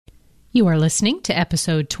You are listening to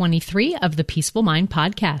episode 23 of the Peaceful Mind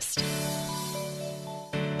Podcast.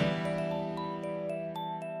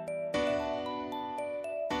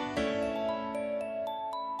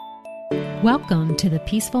 Welcome to the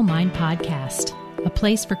Peaceful Mind Podcast, a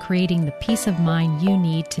place for creating the peace of mind you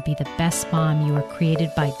need to be the best mom you are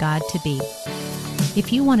created by God to be.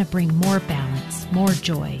 If you want to bring more balance, more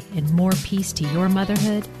joy, and more peace to your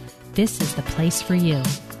motherhood, this is the place for you.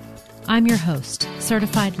 I'm your host,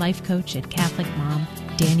 certified life coach and Catholic mom,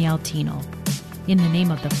 Danielle Tino. In the name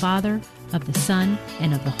of the Father, of the Son,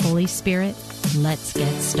 and of the Holy Spirit, let's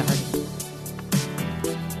get started.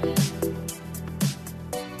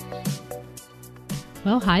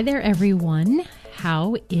 Well, hi there, everyone.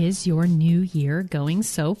 How is your new year going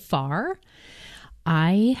so far?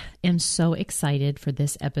 I am so excited for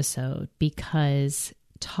this episode because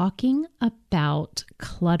talking about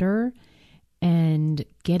clutter and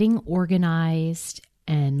getting organized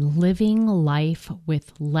and living life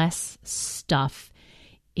with less stuff,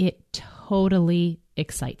 it totally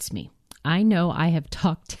excites me. I know I have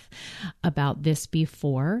talked about this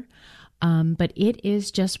before, but it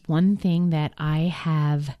is just one thing that I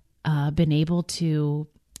have been able to,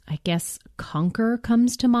 conquer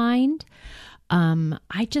comes to mind.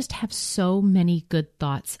 I just have so many good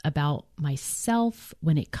thoughts about myself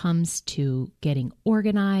when it comes to getting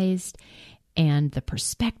organized and the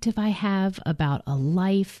perspective I have about a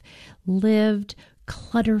life lived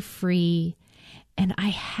clutter-free. And I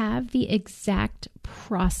have the exact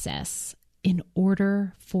process in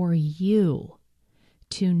order for you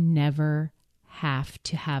to never have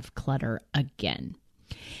to have clutter again.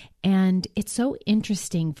 And it's so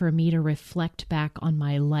interesting for me to reflect back on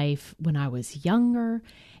my life when I was younger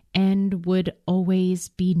and would always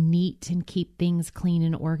be neat and keep things clean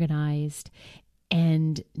and organized.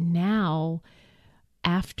 And now,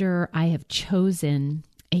 after I have chosen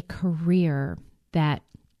a career that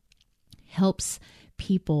helps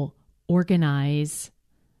people organize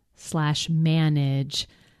 / manage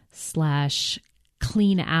 /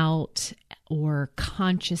 clean out or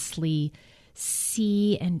consciously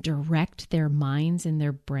see and direct their minds and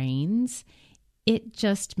their brains, it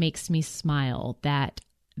just makes me smile that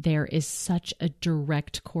there is such a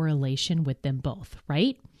direct correlation with them both,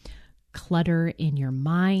 right? Clutter in your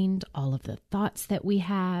mind, all of the thoughts that we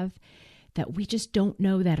have that we just don't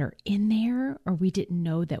know that are in there, or we didn't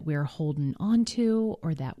know that we're holding on to,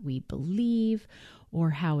 or that we believe, or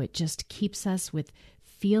how it just keeps us with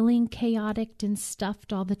feeling chaotic and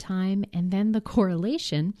stuffed all the time. And then the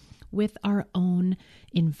correlation with our own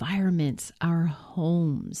environments, our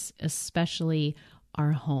homes, especially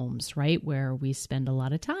our homes, right? Where we spend a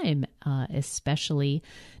lot of time, especially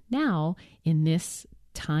now in this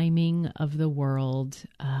timing of the world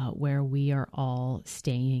where we are all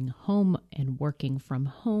staying home and working from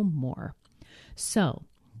home more. So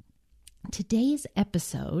today's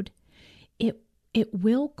episode, it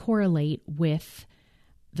will correlate with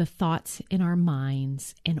the thoughts in our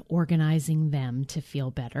minds and organizing them to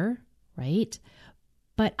feel better, right?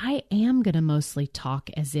 But I am going to mostly talk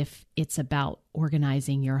as if it's about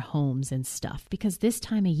organizing your homes and stuff, because this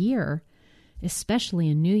time of year, especially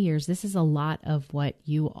in New Year's, this is a lot of what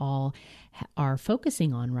you all are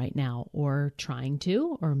focusing on right now, or trying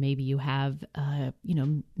to, or maybe you have,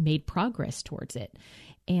 made progress towards it.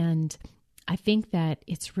 And I think that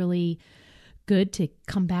it's really good to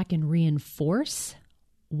come back and reinforce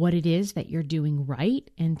what it is that you're doing right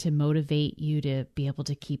and to motivate you to be able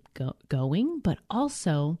to keep going. But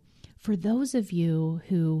also for those of you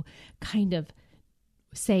who kind of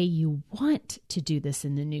say you want to do this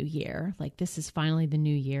in the new year, like this is finally the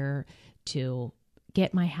new year to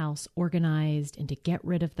get my house organized and to get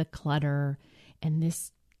rid of the clutter, and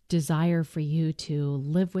this desire for you to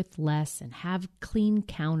live with less and have clean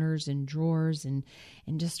counters and drawers and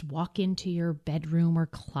just walk into your bedroom or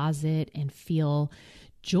closet and feel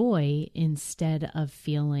joy instead of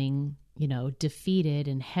feeling, defeated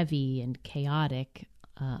and heavy and chaotic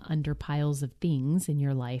under piles of things in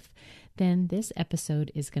your life, then this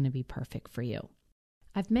episode is going to be perfect for you.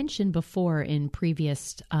 I've mentioned before in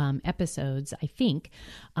previous episodes, I think,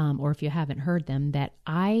 or if you haven't heard them, that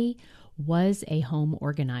I was a home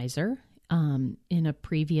organizer in a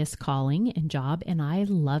previous calling and job, and I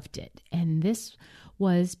loved it. And this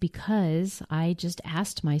was because I just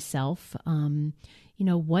asked myself,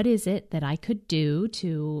 what is it that I could do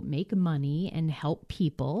to make money and help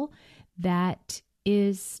people that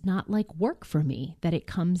is not like work for me, that it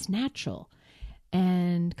comes natural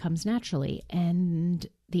and comes naturally? And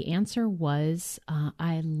the answer was,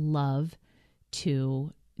 I love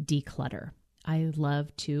to declutter. I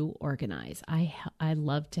love to organize. I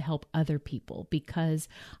love to help other people because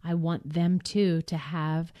I want them too to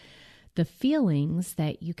have the feelings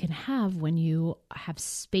that you can have when you have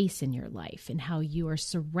space in your life and how you are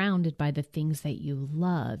surrounded by the things that you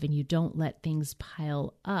love and you don't let things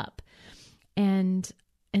pile up. And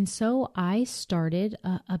so I started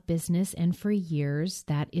a business, and for years,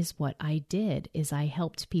 that is what I did, is I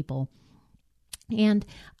helped people. And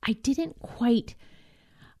I didn't quite...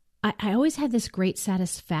 I always had this great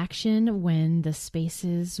satisfaction when the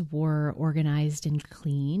spaces were organized and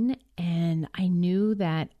clean, and I knew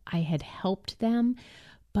that I had helped them,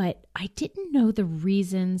 but I didn't know the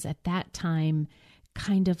reasons at that time,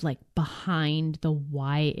 kind of like behind the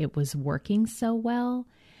why it was working so well.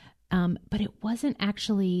 But it wasn't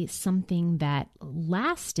actually something that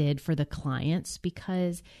lasted for the clients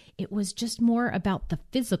because it was just more about the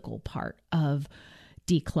physical part of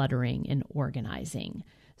decluttering and organizing.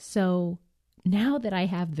 So now that I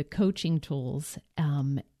have the coaching tools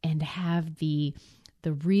and have the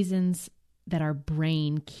reasons that our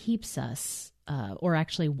brain keeps us or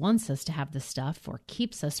actually wants us to have the stuff or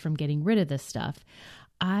keeps us from getting rid of the stuff,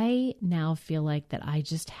 I now feel like that I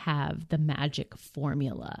just have the magic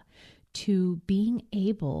formula to being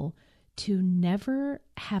able to never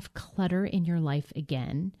have clutter in your life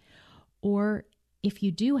again. Or if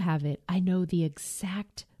you do have it, I know the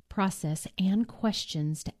exact process and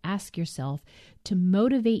questions to ask yourself to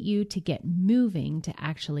motivate you to get moving to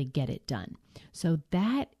actually get it done. So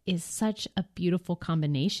that is such a beautiful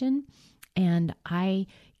combination. And I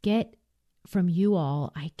get from you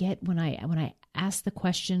all, when I ask the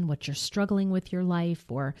question, what you're struggling with your life,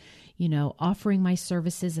 or, offering my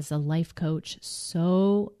services as a life coach,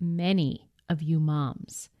 so many of you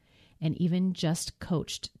moms, and even just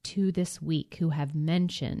coached 2 this week, who have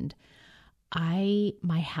mentioned,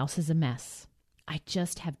 my house is a mess. I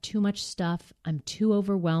just have too much stuff. I'm too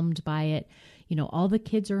overwhelmed by it. All the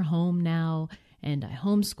kids are home now and I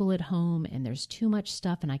homeschool at home and there's too much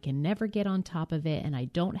stuff and I can never get on top of it and I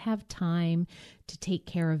don't have time to take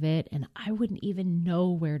care of it and I wouldn't even know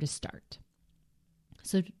where to start.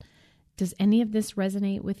 So does any of this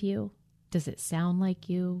resonate with you? Does it sound like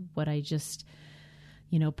you, what I just,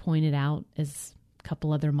 pointed out as a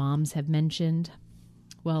couple other moms have mentioned?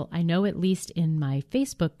 Well, I know at least in my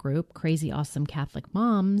Facebook group, Crazy Awesome Catholic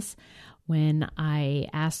Moms, when I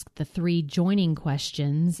ask the 3 joining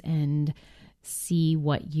questions and see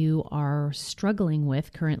what you are struggling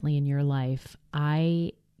with currently in your life,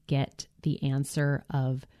 I get the answer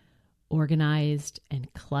of organized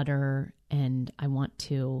and clutter, and I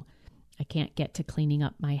can't get to cleaning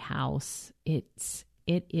up my house. It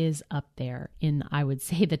is up there in, I would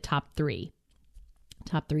say, the top 3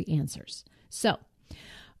 answers. So,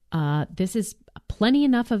 this is plenty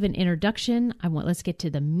enough of an introduction. Let's get to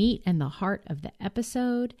the meat and the heart of the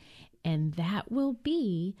episode, and that will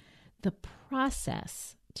be the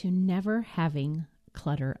process to never having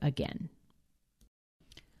clutter again.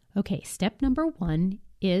 Okay, step number 1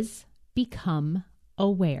 is become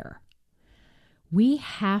aware. We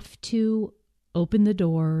have to open the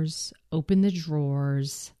doors, open the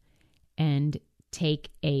drawers, and take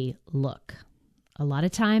a look. A lot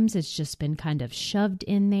of times it's just been kind of shoved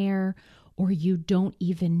in there, or you don't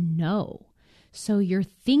even know. So you're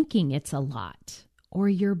thinking it's a lot, or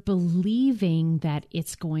you're believing that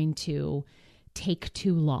it's going to take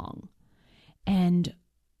too long. And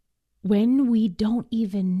when we don't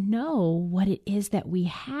even know what it is that we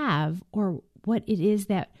have, or what it is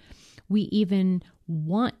that we even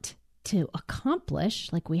want to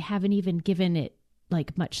accomplish, like we haven't even given it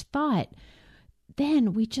like much thought,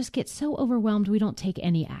 then we just get so overwhelmed we don't take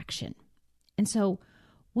any action. And so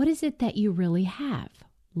what is it that you really have?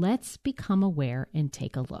 Let's become aware and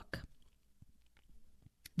take a look.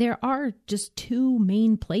 There are just 2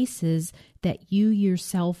 main places that you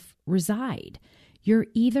yourself reside. You're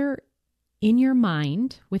either in your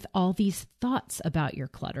mind with all these thoughts about your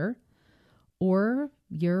clutter, or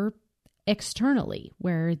you're externally,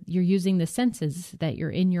 where you're using the senses, that you're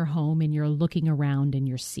in your home and you're looking around and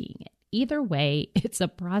you're seeing it. Either way, it's a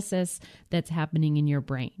process that's happening in your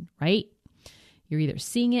brain, right? You're either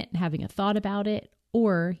seeing it and having a thought about it,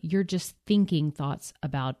 or you're just thinking thoughts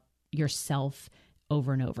about yourself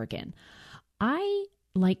over and over again. I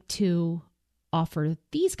like to offer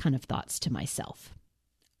these kind of thoughts to myself.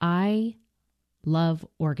 I love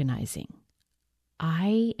organizing.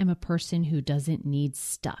 I am a person who doesn't need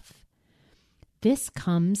stuff. This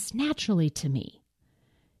comes naturally to me.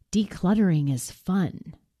 Decluttering is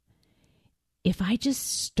fun. If I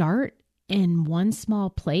just start in one small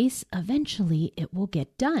place, eventually it will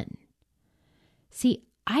get done. See,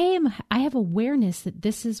 I have awareness that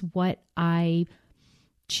this is what I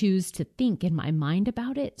choose to think in my mind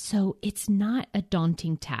about it. So it's not a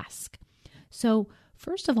daunting task. So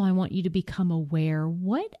first of all, I want you to become aware,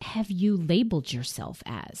 what have you labeled yourself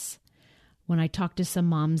as? When I talked to some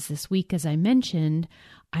moms this week, as I mentioned,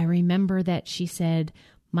 I remember that she said,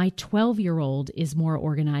 my 12-year-old is more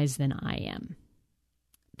organized than I am.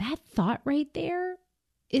 That thought right there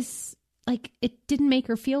is like, it didn't make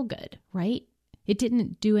her feel good, right? It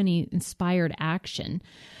didn't do any inspired action.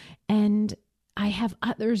 And I have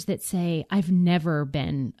others that say, I've never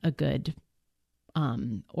been a good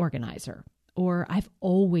organizer, or I've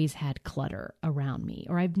always had clutter around me,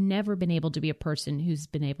 or I've never been able to be a person who's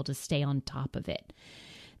been able to stay on top of it.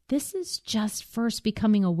 This is just first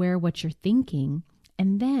becoming aware of what you're thinking.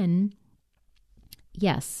 And then,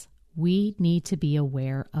 yes, we need to be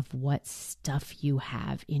aware of what stuff you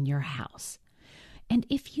have in your house. And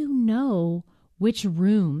if you know which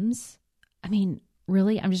rooms,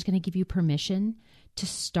 really, I'm just going to give you permission to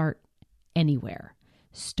start anywhere.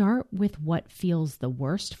 Start with what feels the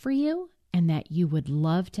worst for you and that you would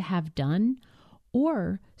love to have done,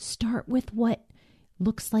 or start with what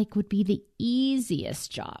looks like would be the easiest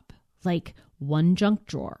job, like one junk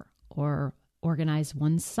drawer or organize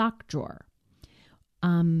one sock drawer.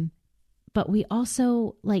 But we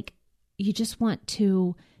also, you just want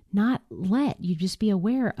to you just be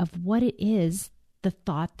aware of what it is, the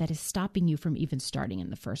thought that is stopping you from even starting in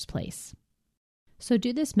the first place. So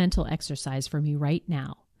do this mental exercise for me right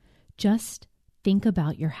now. Just think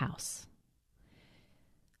about your house.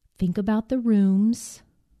 Think about the rooms.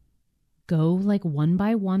 Go one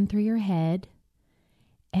by one through your head.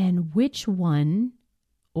 And which one,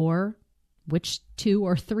 or which two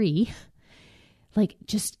or three,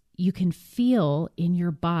 you can feel in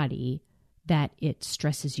your body that it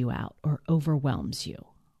stresses you out or overwhelms you,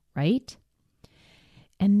 right?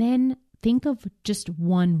 And then think of just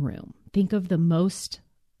one room. Think of the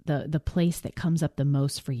place that comes up the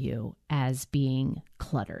most for you as being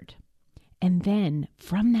cluttered. And then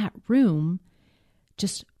from that room,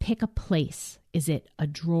 just pick a place. Is it a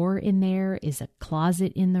drawer in there? Is a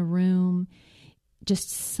closet in the room? Just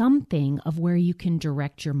something of where you can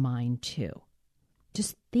direct your mind to.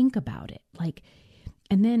 Just think about it.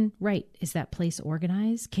 And then, is that place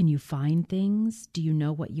organized? Can you find things? Do you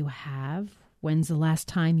know what you have? When's the last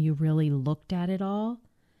time you really looked at it all?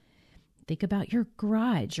 Think about your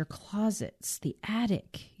garage, your closets, the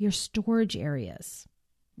attic, your storage areas.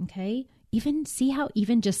 Okay? See how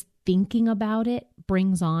even just thinking about it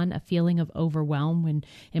brings on a feeling of overwhelm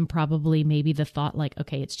and probably maybe the thought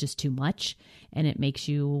okay, it's just too much, and it makes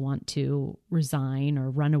you want to resign or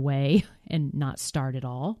run away and not start at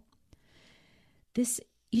all.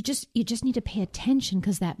 You just need to pay attention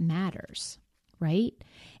because that matters, right?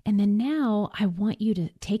 And then now I want you to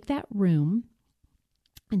take that room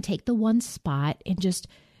and take the one spot and just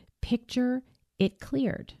picture it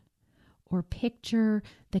cleared, or picture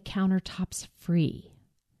the countertops free.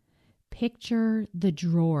 Picture the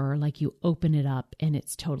drawer you open it up and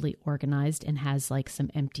it's totally organized and has some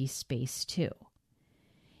empty space too.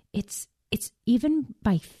 It's even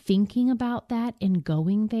by thinking about that and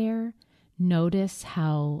going there, notice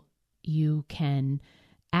how you can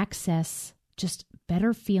access just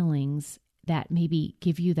better feelings that maybe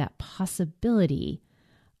give you that possibility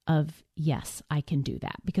of, yes, I can do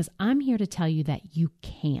that. Because I'm here to tell you that you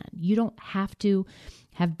can. You don't have to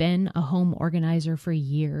have been a home organizer for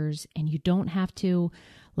years, and you don't have to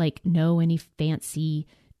know any fancy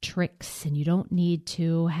tricks, and you don't need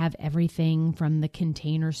to have everything from the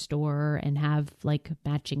Container Store and have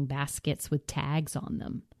matching baskets with tags on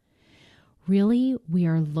them. Really, we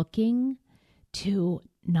are looking to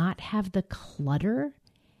not have the clutter,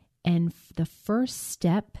 and the first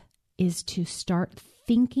step is to start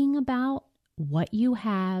thinking about what you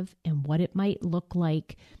have and what it might look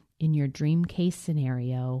like in your dream case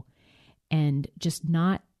scenario, and just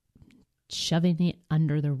not shoving it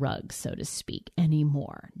under the rug, so to speak,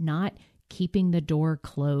 anymore. Not keeping the door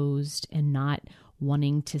closed and not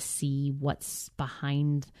wanting to see what's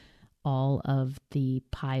behind all of the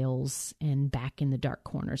piles and back in the dark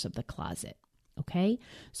corners of the closet. Okay?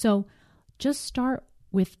 So just start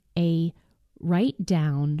with write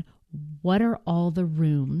down what are all the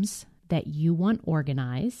rooms that you want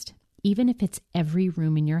organized, even if it's every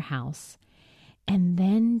room in your house, and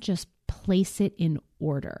then just place it in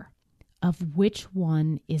order of which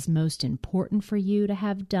one is most important for you to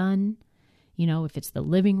have done. If it's the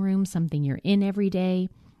living room, something you're in every day,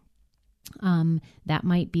 that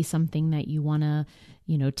might be something that you want to,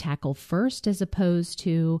 tackle first, as opposed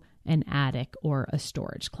to an attic or a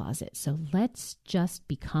storage closet. So let's just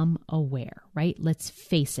become aware, right? Let's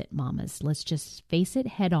face it, mamas. Let's just face it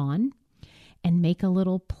head on and make a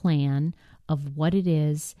little plan of what it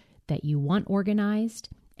is that you want organized,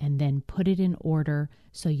 and then put it in order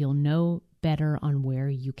so you'll know better on where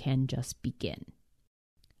you can just begin.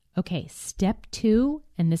 Okay, step 2,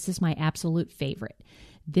 and this is my absolute favorite.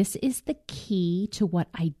 This is the key to what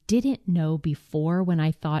I didn't know before when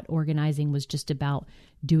I thought organizing was just about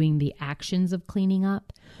doing the actions of cleaning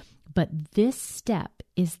up. But this step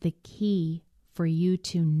is the key for you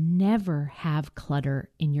to never have clutter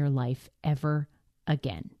in your life ever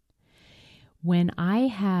again. When I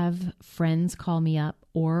have friends call me up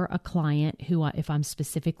or a client who, if I'm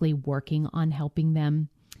specifically working on helping them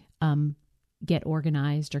get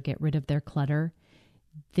organized or get rid of their clutter,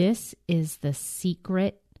 this is the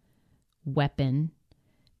secret weapon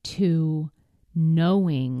to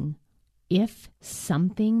knowing if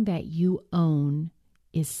something that you own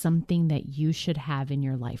is something that you should have in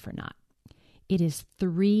your life or not. It is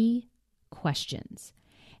 3 questions.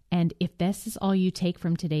 And if this is all you take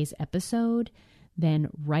from today's episode, then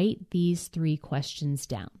write these 3 questions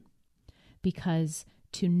down. Because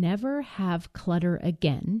to never have clutter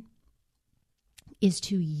again is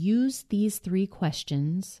to use these 3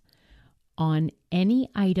 questions on any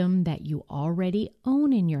item that you already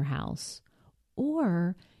own in your house,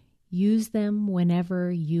 or use them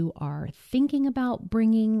whenever you are thinking about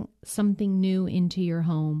bringing something new into your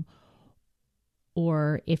home,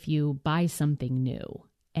 or if you buy something new.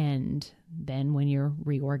 And then when you're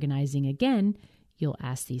reorganizing again, you'll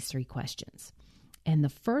ask these 3 questions. And the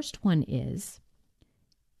first one is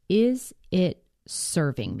it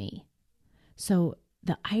serving me? So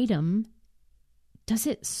the item, does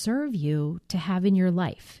it serve you to have in your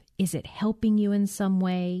life? Is it helping you in some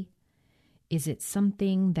way? Is it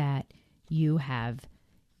something that you have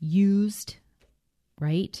used,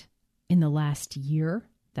 right, in the last year?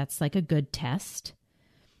 That's like a good test.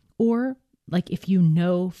 Or like if you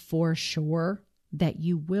know for sure that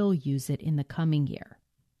you will use it in the coming year.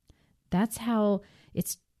 That's how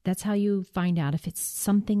you find out if it's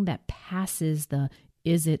something that passes the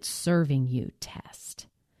 "is it serving you" test.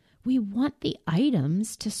 We want the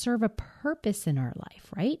items to serve a purpose in our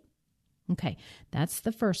life, right? Okay, that's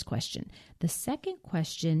the first question. The second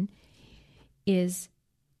question is,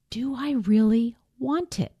 do I really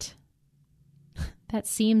want it? That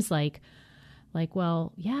seems like,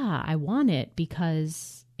 well, yeah, I want it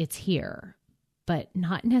because it's here, but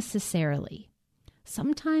not necessarily.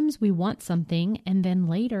 Sometimes we want something and then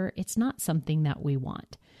later it's not something that we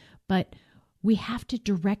want. But we have to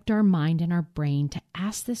direct our mind and our brain to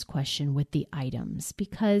ask this question with the items,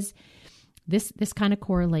 because this kind of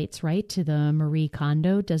correlates, right, to the Marie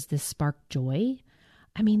Kondo, does this spark joy?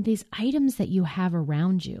 I mean, these items that you have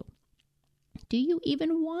around you, do you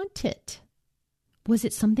even want it? Was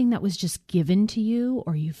it something that was just given to you,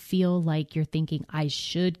 or you feel like you're thinking, I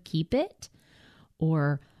should keep it?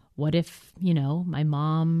 Or what if, my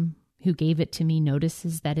mom who gave it to me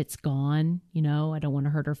notices that it's gone? I don't want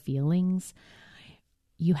to hurt her feelings.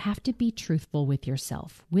 You have to be truthful with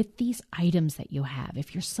yourself, with these items that you have.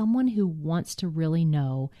 If you're someone who wants to really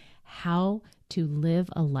know how to live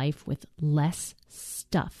a life with less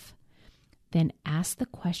stuff, then ask the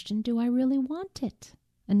question, do I really want it?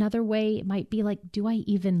 Another way it might be like, do I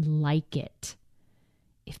even like it?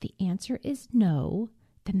 If the answer is no,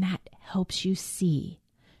 then that helps you see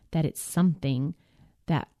that it's something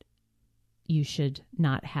that you should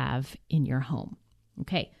not have in your home.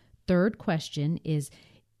 Okay, third question is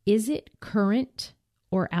it current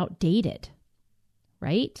or outdated?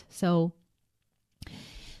 Right? So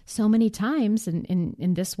many times,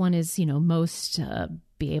 and this one is, most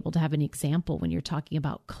be able to have an example when you're talking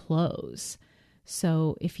about clothes.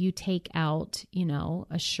 So if you take out,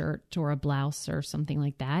 a shirt or a blouse or something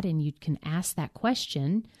like that, and you can ask that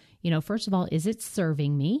question, first of all, is it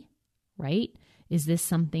serving me, right? Is this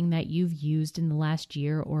something that you've used in the last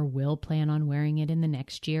year or will plan on wearing it in the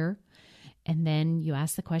next year? And then you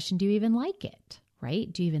ask the question, do you even like it,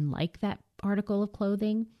 right? Do you even like that article of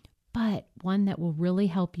clothing? But one that will really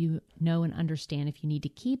help you know and understand if you need to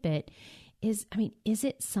keep it is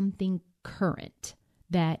it something current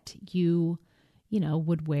that you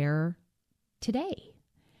would wear today?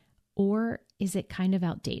 Or is it kind of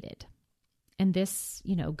outdated? And this,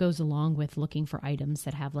 goes along with looking for items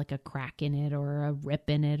that have like a crack in it or a rip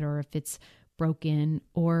in it, or if it's broken,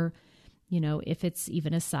 or, if it's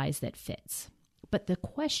even a size that fits. But the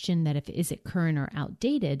question that is it current or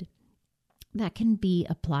outdated, that can be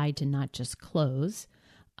applied to not just clothes,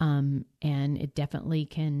 and it definitely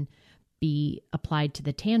can be applied to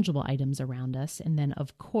the tangible items around us. And then,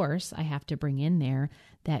 of course, I have to bring in there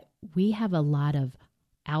that we have a lot of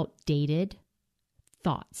outdated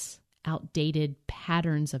thoughts, outdated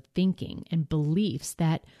patterns of thinking and beliefs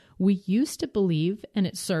that we used to believe and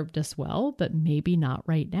it served us well, but maybe not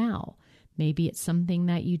right now. Maybe it's something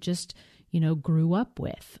that you just, grew up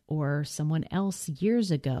with, or someone else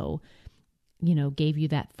years ago, gave you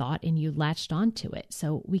that thought and you latched onto it.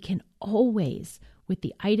 So we can always, with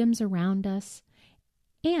the items around us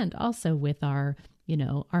and also with our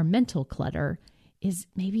mental clutter, is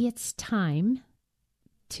maybe it's time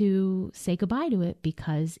to say goodbye to it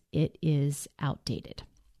because it is outdated,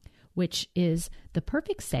 which is the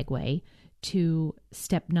perfect segue to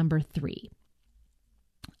step number 3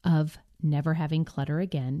 of never having clutter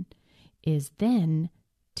again, is then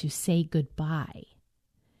to say goodbye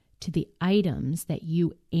to the items that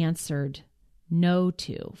you answered no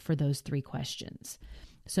to for those 3 questions.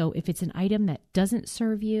 So if it's an item that doesn't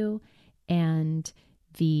serve you and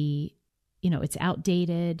it's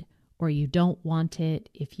outdated, or you don't want it,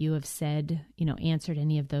 if you have said, answered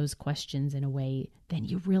any of those questions in a way, then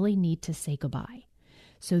you really need to say goodbye.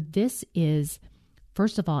 So this is,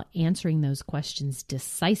 first of all, answering those questions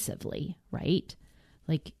decisively, right?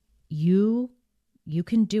 Like you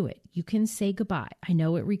can do it. You can say goodbye. I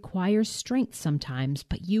know it requires strength sometimes,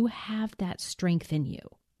 but you have that strength in you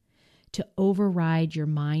to override your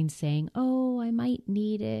mind saying, oh, I might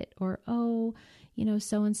need it, or, oh,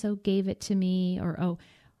 so-and-so gave it to me, or, oh,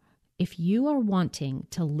 if you are wanting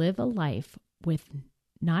to live a life with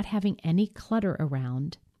not having any clutter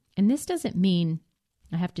around, and this doesn't mean,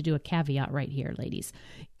 I have to do a caveat right here, ladies.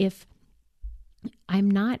 If I'm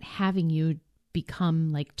not having you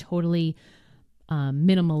become like totally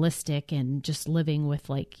minimalistic and just living with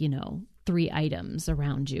 3 items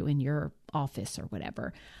around you in your office or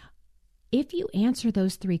whatever, if you answer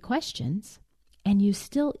those 3 questions and you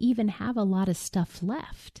still even have a lot of stuff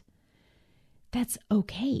left, that's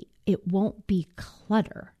okay. It won't be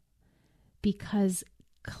clutter, because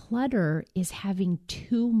clutter is having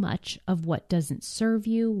too much of what doesn't serve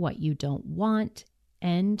you, what you don't want,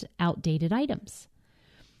 and outdated items.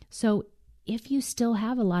 So if you still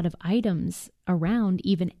have a lot of items around,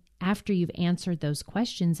 even after you've answered those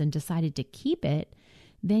questions and decided to keep it,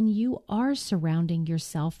 then you are surrounding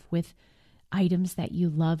yourself with items that you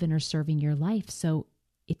love and are serving your life. So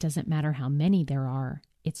it doesn't matter how many there are,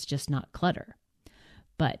 it's just not clutter.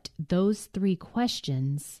 But those 3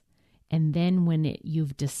 questions, and then when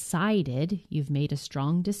you've decided, you've made a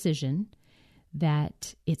strong decision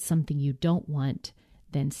that it's something you don't want,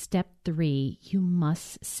 then step 3, you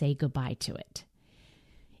must say goodbye to it.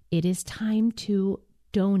 It is time to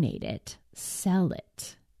donate it, sell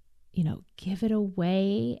it, give it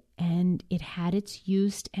away, and it had its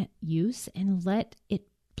use, and let it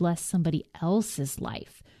bless somebody else's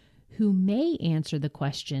life who may answer the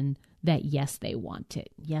question that yes, they want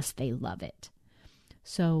it. Yes, they love it.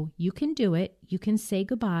 So you can do it. You can say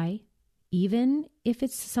goodbye, even if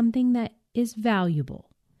it's something that is valuable,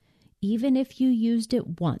 even if you used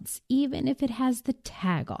it once, even if it has the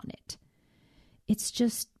tag on it. It's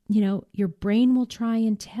just, your brain will try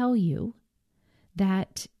and tell you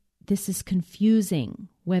that this is confusing,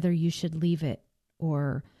 whether you should leave it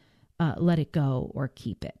or let it go or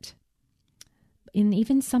keep it. And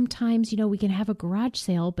even sometimes, we can have a garage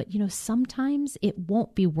sale, but, sometimes it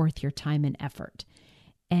won't be worth your time and effort.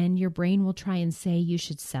 And your brain will try and say you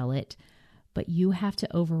should sell it, but you have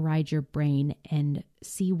to override your brain and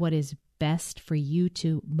see what is best for you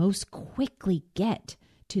to most quickly get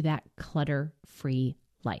to that clutter-free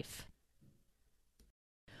life.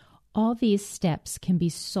 All these steps can be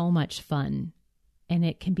so much fun, and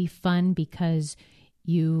it can be fun because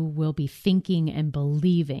you will be thinking and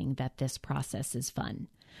believing that this process is fun.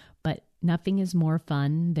 But nothing is more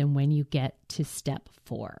fun than when you get to step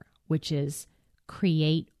 4, which is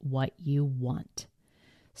create what you want.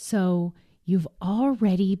 So you've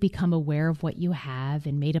already become aware of what you have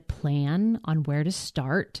and made a plan on where to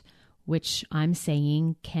start, which I'm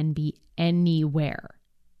saying can be anywhere.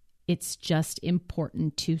 It's just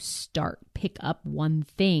important to start. Pick up one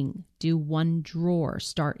thing, do one drawer,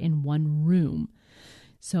 start in one room.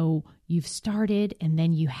 So you've started, and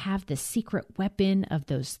then you have the secret weapon of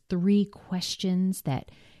those 3 questions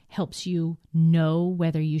that helps you know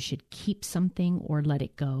whether you should keep something or let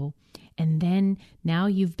it go. And then now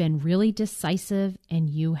you've been really decisive and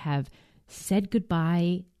you have said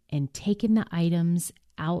goodbye and taken the items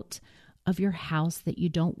out of your house that you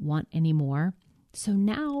don't want anymore. So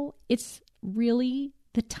now it's really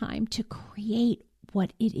the time to create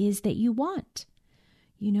what it is that you want.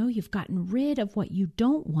 You've gotten rid of what you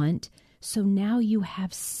don't want. So now you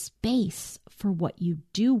have space for what you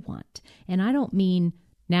do want. And I don't mean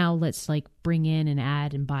now let's like bring in and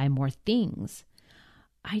add and buy more things.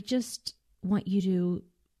 I just want you to,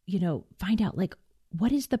 find out like,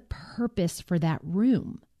 what is the purpose for that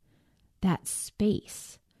room, that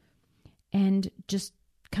space? And just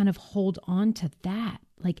kind of hold on to that,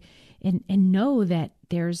 like, and know that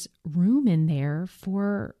there's room in there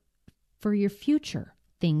for your future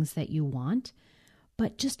things that you want,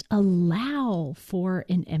 but just allow for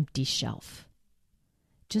an empty shelf.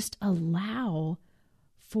 Just allow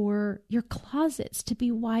for your closets to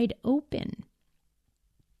be wide open.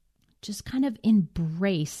 Just kind of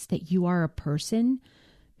embrace that you are a person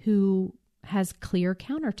who has clear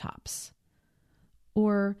countertops.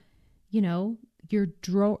 Or, your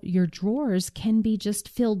drawers can be just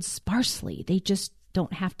filled sparsely. They just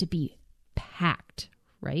don't have to be packed,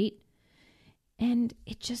 right? And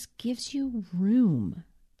it just gives you room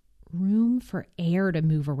for air to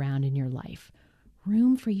move around in your life,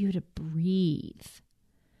 room for you to breathe.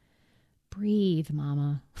 Breathe,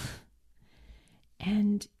 mama.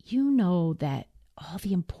 And you know that all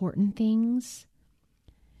the important things,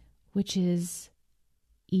 which is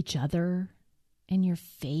each other and your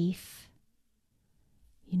faith,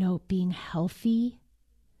 being healthy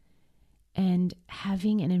and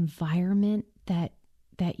having an environment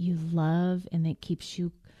that you love and that keeps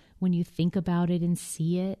you, when you think about it and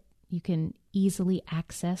see it, you can easily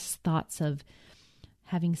access thoughts of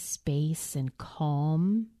having space and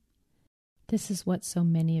calm. This is what so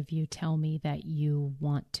many of you tell me that you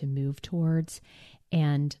want to move towards.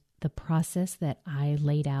 And the process that I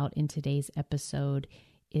laid out in today's episode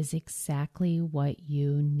is exactly what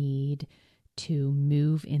you need to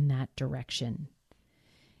move in that direction.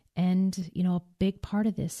 And, a big part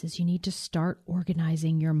of this is you need to start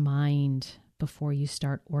organizing your mind before you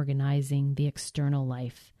start organizing the external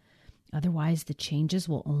life. Otherwise, the changes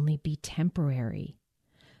will only be temporary.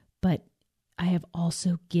 But I have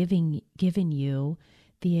also given you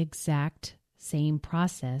the exact same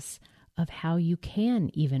process of how you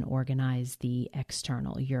can even organize the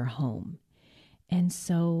external, your home. And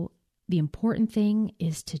so the important thing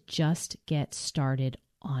is to just get started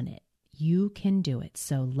on it. You can do it.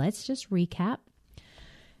 So let's just recap.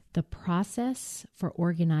 The process for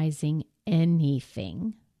organizing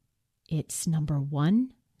anything, it's number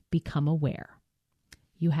one, become aware.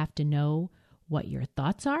 You have to know what your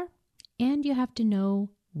thoughts are, and you have to know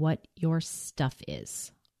what your stuff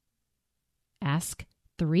is. Ask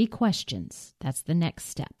 3 questions. That's the next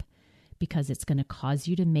step, because it's going to cause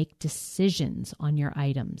you to make decisions on your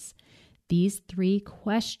items. These 3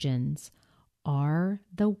 questions are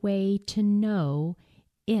the way to know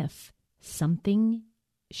if something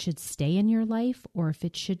should stay in your life or if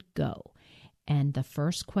it should go. And the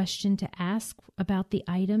first question to ask about the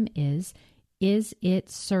item is it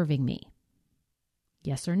serving me?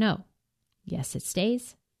 Yes or no? Yes, it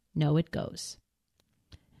stays. No, it goes.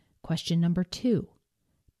 Question number 2,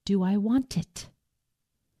 do I want it?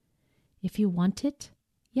 If you want it,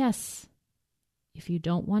 yes. If you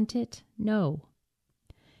don't want it, no.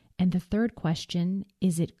 And the third question,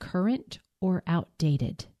 is it current or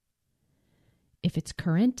outdated? If it's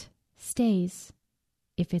current, stays.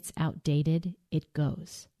 If it's outdated, it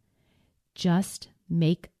goes. Just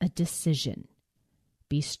make a decision.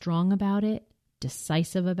 Be strong about it,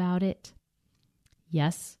 decisive about it.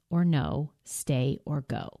 Yes or no, stay or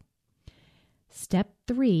go. Step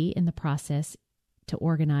 3 in the process to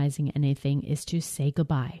organizing anything is to say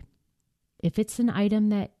goodbye. If it's an item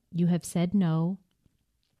that you have said no,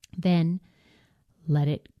 then let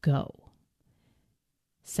it go.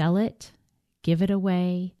 Sell it, give it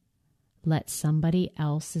away, let somebody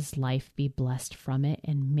else's life be blessed from it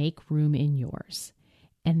and make room in yours.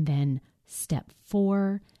 And then step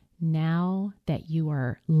 4, now that you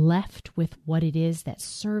are left with what it is that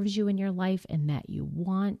serves you in your life and that you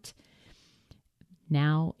want,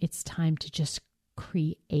 now it's time to just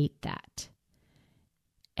create that.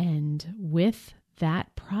 And with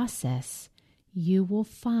that process, you will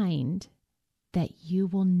find that you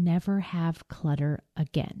will never have clutter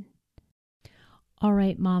again. All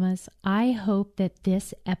right, mamas, I hope that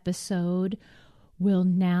this episode will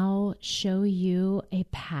now show you a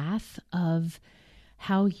path of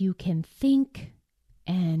how you can think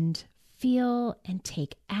and feel and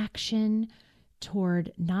take action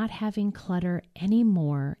toward not having clutter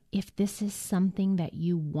anymore. If this is something that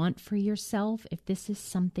you want for yourself, if this is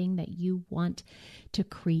something that you want to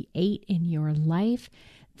create in your life,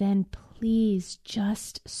 then please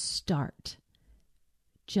just start.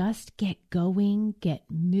 Just get going, get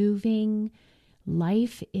moving.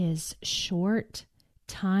 Life is short.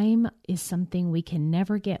 Time is something we can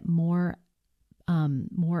never get more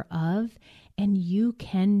of, and you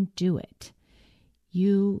can do it.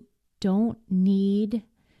 You don't need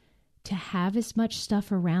to have as much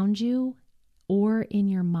stuff around you or in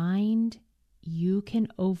your mind. You can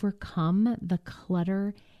overcome the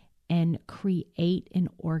clutter and create an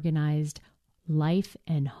organized life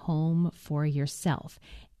and home for yourself.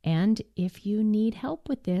 And if you need help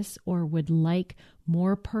with this or would like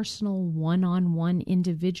more personal one-on-one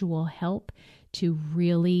individual help to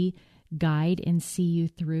really guide and see you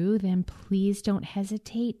through, then please don't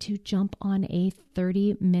hesitate to jump on a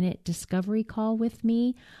 30-minute discovery call with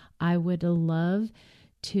me. I would love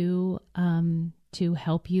to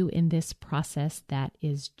help you in this process that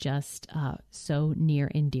is just so near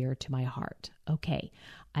and dear to my heart. Okay,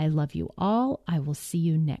 I love you all. I will see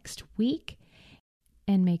you next week,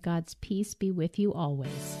 and may God's peace be with you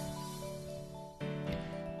always.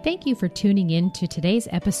 Thank you for tuning in to today's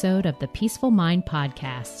episode of the Peaceful Mind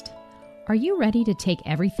Podcast. Are you ready to take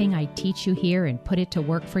everything I teach you here and put it to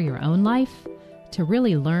work for your own life? To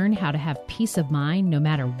really learn how to have peace of mind no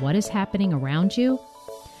matter what is happening around you?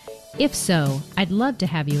 If so, I'd love to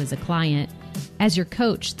have you as a client. As your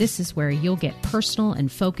coach, this is where you'll get personal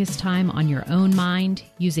and focused time on your own mind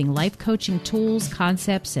using life coaching tools,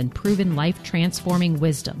 concepts, and proven life-transforming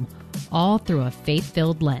wisdom, all through a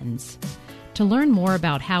faith-filled lens. To learn more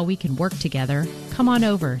about how we can work together, come on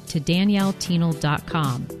over to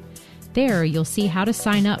danielleteenel.com. There, you'll see how to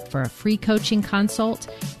sign up for a free coaching consult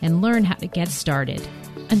and learn how to get started.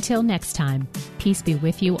 Until next time, peace be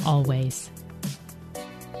with you always.